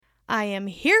I am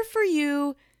here for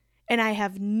you, and I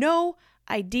have no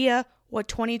idea what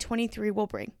 2023 will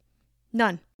bring.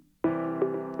 None.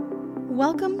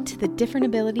 Welcome to the Different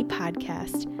Ability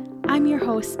Podcast. I'm your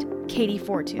host, Katie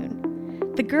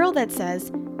Fortune, the girl that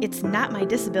says, it's not my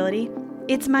disability,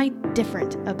 it's my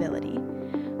different ability.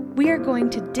 We are going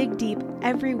to dig deep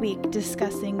every week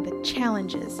discussing the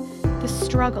challenges, the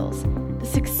struggles, the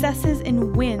successes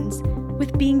and wins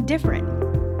with being different.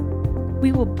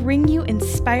 We will bring you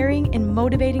inspiring and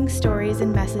motivating stories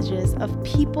and messages of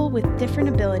people with different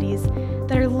abilities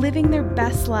that are living their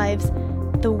best lives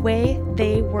the way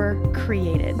they were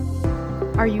created.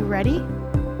 Are you ready?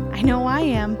 I know I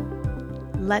am.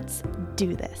 Let's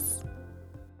do this.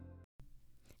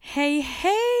 Hey,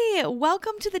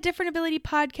 welcome to the Different Ability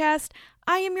Podcast.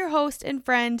 I am your host and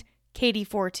friend, Katie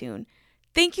Fortune.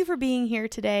 Thank you for being here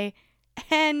today,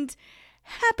 and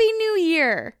Happy New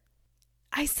Year!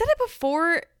 I said it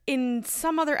before in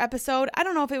some other episode. I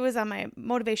don't know if it was on my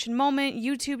Motivation Moment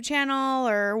YouTube channel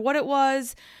or what it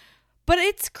was, but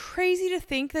it's crazy to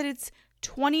think that it's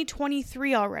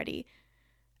 2023 already.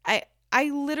 I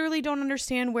literally don't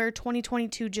understand where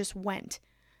 2022 just went.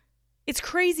 It's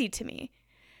crazy to me.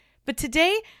 But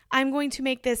today, I'm going to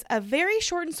make this a very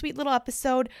short and sweet little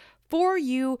episode for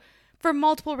you for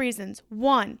multiple reasons.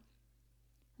 One,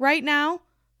 right now,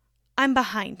 I'm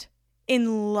behind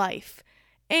in life.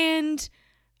 And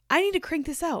I need to crank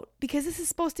this out because this is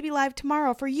supposed to be live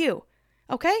tomorrow for you.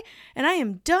 Okay? And I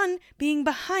am done being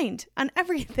behind on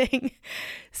everything.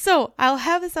 So I'll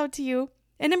have this out to you.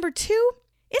 And number two,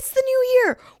 it's the new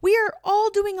year. We are all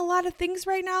doing a lot of things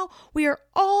right now. We are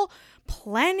all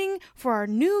planning for our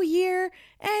new year,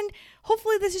 and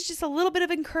hopefully this is just a little bit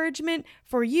of encouragement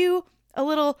for you, a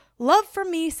little love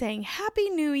from me saying Happy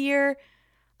New Year.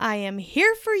 I am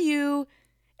here for you,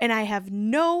 and I have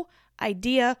no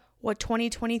idea what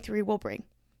 2023 will bring.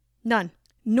 None.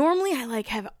 Normally I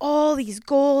have all these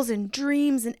goals and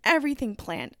dreams and everything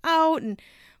planned out and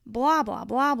blah, blah,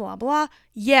 blah, blah, blah.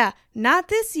 Yeah, not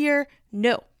this year.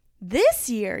 No. This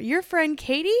year, your friend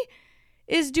Katie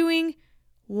is doing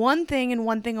one thing and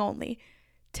one thing only.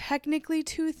 Technically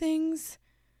two things,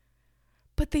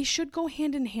 but they should go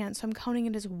hand in hand, so I'm counting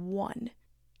it as one.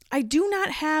 I do not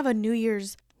have a New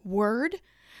Year's word.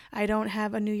 I don't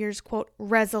have a New Year's, quote,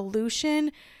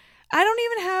 resolution. I don't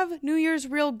even have New Year's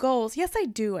real goals. Yes, I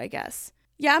do, I guess.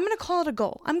 Yeah, I'm going to call it a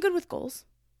goal. I'm good with goals,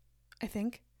 I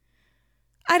think.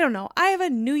 I don't know. I have a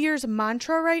New Year's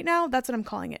mantra right now. That's what I'm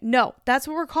calling it. No, that's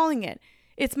what we're calling it.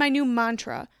 It's my new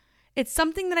mantra. It's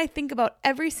something that I think about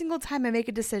every single time I make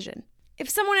a decision. If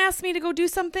someone asks me to go do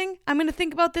something, I'm going to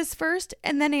think about this first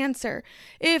and then answer.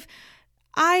 If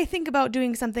I think about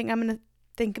doing something, I'm going to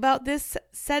think about this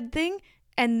said thing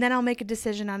and then I'll make a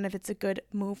decision on if it's a good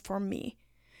move for me.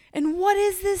 And what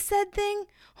is this said thing?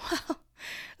 Well,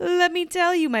 let me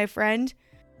tell you, my friend.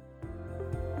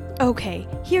 Okay,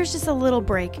 here's just a little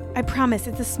break. I promise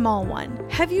it's a small one.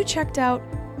 Have you checked out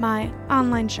my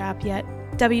online shop yet?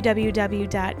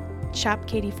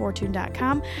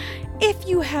 www.shopkatiefortune.com. If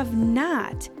you have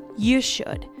not, you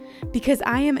should, because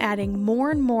I am adding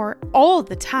more and more all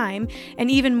the time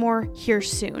and even more here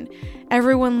soon.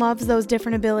 Everyone loves those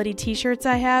different ability t-shirts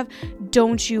I have.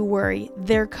 Don't you worry,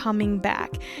 they're coming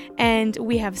back. And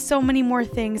we have so many more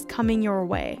things coming your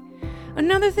way.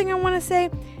 Another thing I want to say,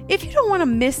 if you don't want to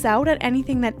miss out at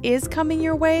anything that is coming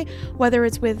your way, whether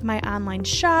it's with my online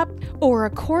shop or a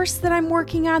course that I'm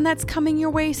working on that's coming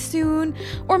your way soon,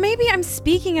 or maybe I'm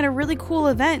speaking at a really cool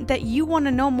event that you want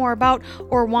to know more about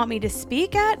or want me to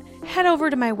speak at, head over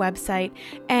to my website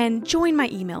and join my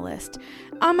email list.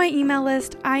 On my email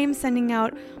list, I am sending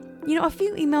out a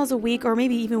few emails a week or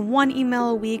maybe even one email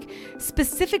a week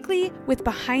specifically with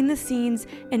behind the scenes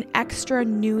and extra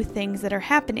new things that are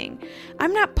happening.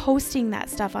 I'm not posting that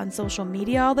stuff on social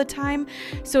media all the time.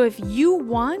 So if you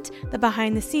want the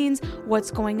behind the scenes, what's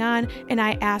going on, and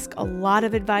I ask a lot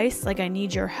of advice, like I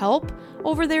need your help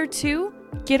over there too,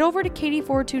 get over to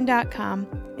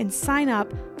katiefortune.com and sign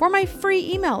up for my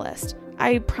free email list.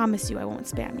 I promise you I won't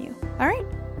spam you. All right?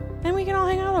 And we can all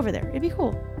hang out over there. It'd be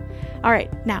cool. All right,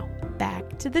 now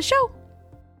back to the show.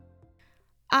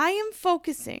 I am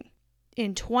focusing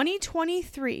in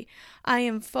 2023. I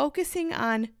am focusing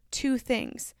on two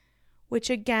things, which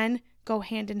again go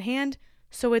hand in hand.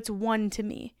 So it's one to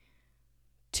me.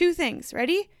 Two things.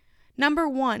 Ready? Number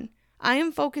one, I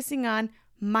am focusing on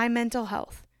my mental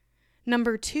health.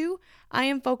 Number two, I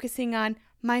am focusing on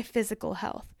my physical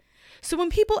health. So when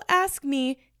people ask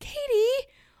me, Katie,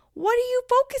 what are you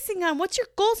focusing on? What's your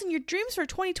goals and your dreams for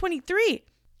 2023?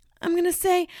 I'm going to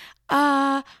say,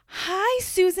 hi,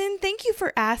 Susan. Thank you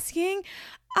for asking.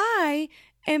 I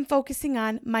am focusing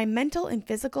on my mental and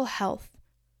physical health.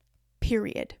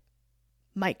 Period.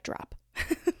 Mic drop.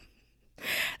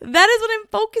 That is what I'm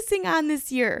focusing on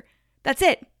this year. That's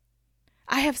it.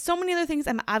 I have so many other things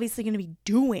I'm obviously going to be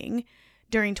doing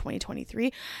during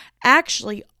 2023.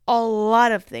 Actually, a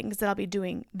lot of things that I'll be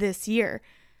doing this year.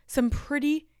 Some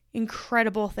pretty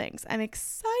incredible things. I'm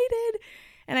excited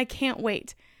and I can't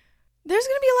wait. There's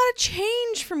going to be a lot of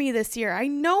change for me this year. I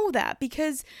know that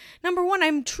because, number one,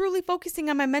 I'm truly focusing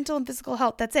on my mental and physical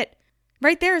health. That's it.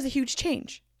 Right there is a huge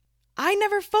change. I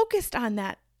never focused on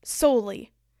that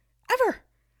solely, ever.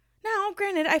 Now,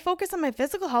 granted, I focus on my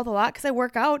physical health a lot because I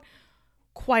work out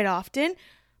quite often,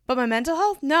 but my mental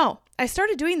health, no. I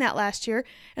started doing that last year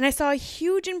and I saw a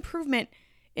huge improvement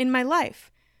in my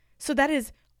life. So that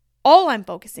is all I'm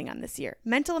focusing on this year,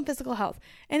 mental and physical health.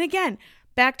 And again,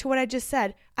 back to what I just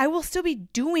said, I will still be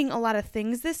doing a lot of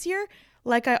things this year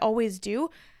like I always do.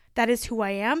 That is who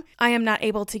I am. I am not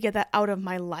able to get that out of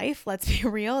my life. Let's be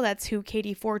real. That's who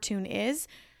Katie Fortune is.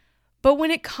 But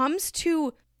when it comes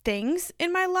to things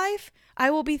in my life, I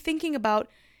will be thinking about,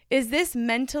 is this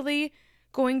mentally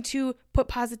going to put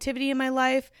positivity in my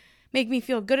life, make me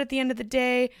feel good at the end of the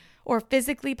day, or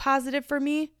physically positive for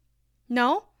me?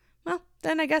 No? Well,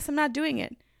 then I guess I'm not doing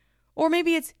it. Or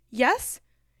maybe it's yes.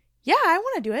 Yeah, I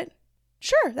want to do it.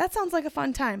 Sure, that sounds like a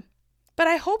fun time. But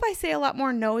I hope I say a lot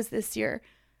more no's this year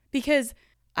because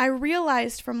I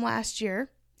realized from last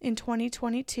year in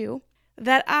 2022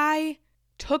 that I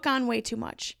took on way too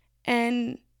much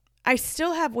and I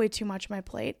still have way too much on my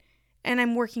plate and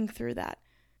I'm working through that.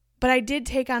 But I did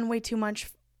take on way too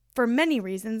much for many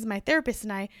reasons. My therapist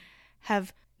and I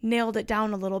have nailed it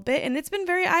down a little bit and it's been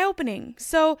very eye-opening.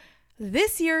 So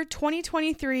this year,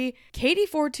 2023, Katie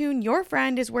Fortune, your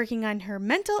friend, is working on her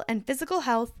mental and physical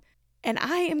health, and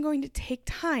I am going to take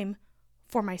time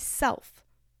for myself.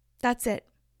 That's it.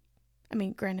 I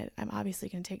mean, granted, I'm obviously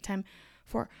going to take time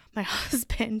for my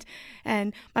husband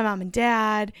and my mom and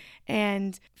dad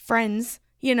and friends,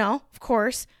 of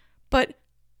course. But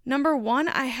number one,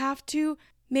 I have to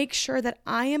make sure that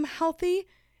I am healthy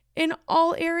in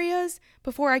all areas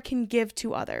before I can give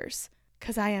to others.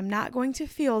 Because I am not going to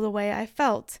feel the way I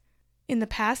felt in the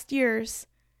past years.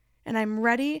 And I'm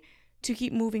ready to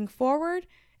keep moving forward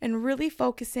and really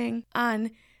focusing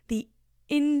on the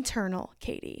internal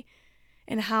Katie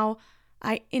and how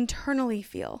I internally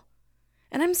feel.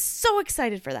 And I'm so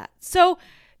excited for that. So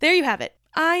there you have it.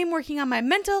 I'm working on my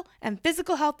mental and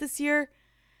physical health this year.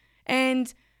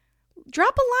 And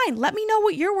drop a line. Let me know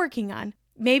what you're working on.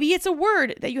 Maybe it's a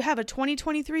word that you have, a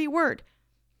 2023 word.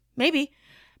 Maybe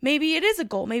it is a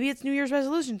goal. Maybe it's New Year's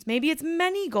resolutions. Maybe it's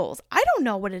many goals. I don't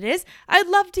know what it is. I'd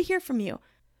love to hear from you.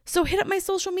 So hit up my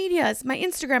social medias, my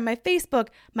Instagram, my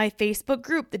Facebook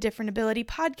group, the Different Ability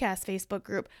Podcast Facebook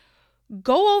group.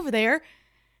 Go over there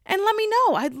and let me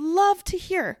know. I'd love to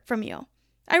hear from you.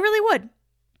 I really would.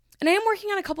 And I am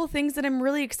working on a couple of things that I'm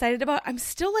really excited about. I'm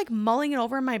still mulling it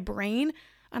over in my brain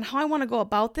on how I want to go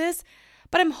about this.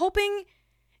 But I'm hoping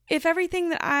if everything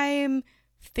that I'm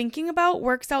thinking about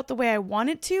works out the way I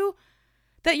want it to,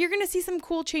 that you're going to see some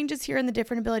cool changes here in the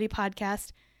Different Ability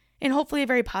Podcast in hopefully a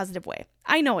very positive way.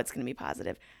 I know it's going to be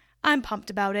positive. I'm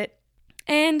pumped about it.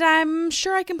 And I'm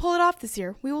sure I can pull it off this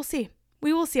year. We will see.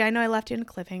 I know I left you in a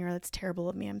cliffhanger. That's terrible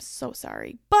of me. I'm so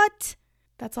sorry. But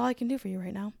that's all I can do for you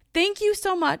right now. Thank you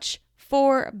so much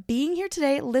for being here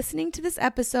today, listening to this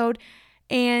episode.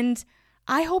 And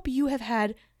I hope you have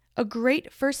had a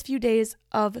great first few days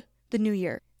of the new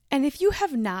year. And if you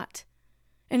have not,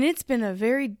 and it's been a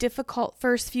very difficult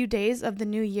first few days of the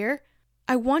new year,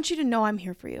 I want you to know I'm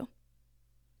here for you.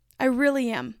 I really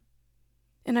am.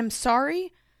 And I'm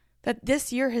sorry that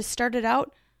this year has started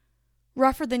out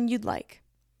rougher than you'd like.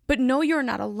 But know you're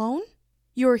not alone.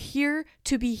 You're here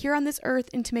to be here on this earth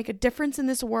and to make a difference in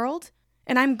this world.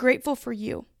 And I'm grateful for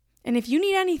you. And if you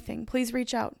need anything, please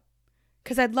reach out.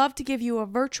 Because I'd love to give you a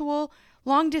virtual,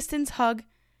 long-distance hug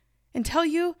and tell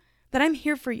you that I'm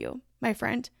here for you, my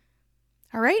friend.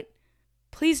 All right?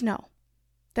 Please know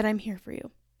that I'm here for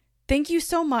you. Thank you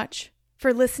so much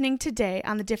for listening today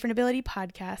on the Different Ability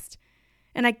Podcast.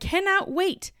 And I cannot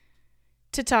wait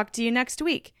to talk to you next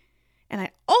week. And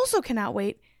I also cannot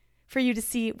wait for you to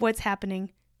see what's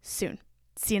happening soon.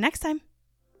 See you next time.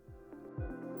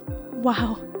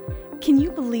 Wow. Can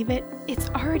you believe it? It's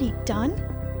already done?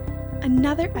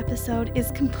 Another episode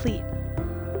is complete.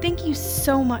 Thank you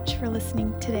so much for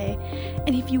listening today.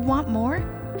 And if you want more,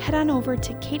 head on over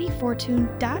to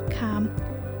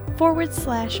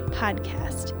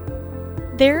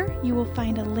katiefortune.com/podcast. There you will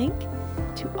find a link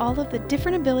to all of the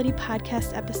Different Ability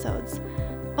Podcast episodes,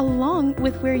 along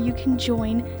with where you can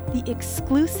join the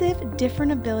exclusive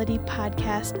Different Ability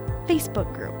Podcast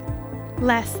Facebook group.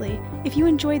 Lastly, if you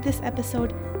enjoyed this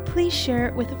episode, please share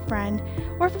it with a friend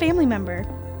or family member.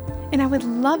 And I would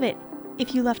love it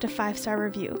if you left a 5-star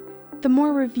review. The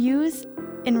more reviews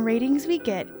and ratings we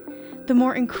get, the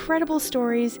more incredible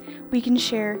stories we can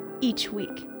share each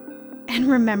week. And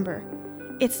remember,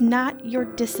 it's not your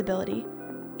disability,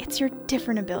 it's your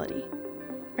different ability.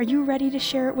 Are you ready to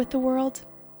share it with the world?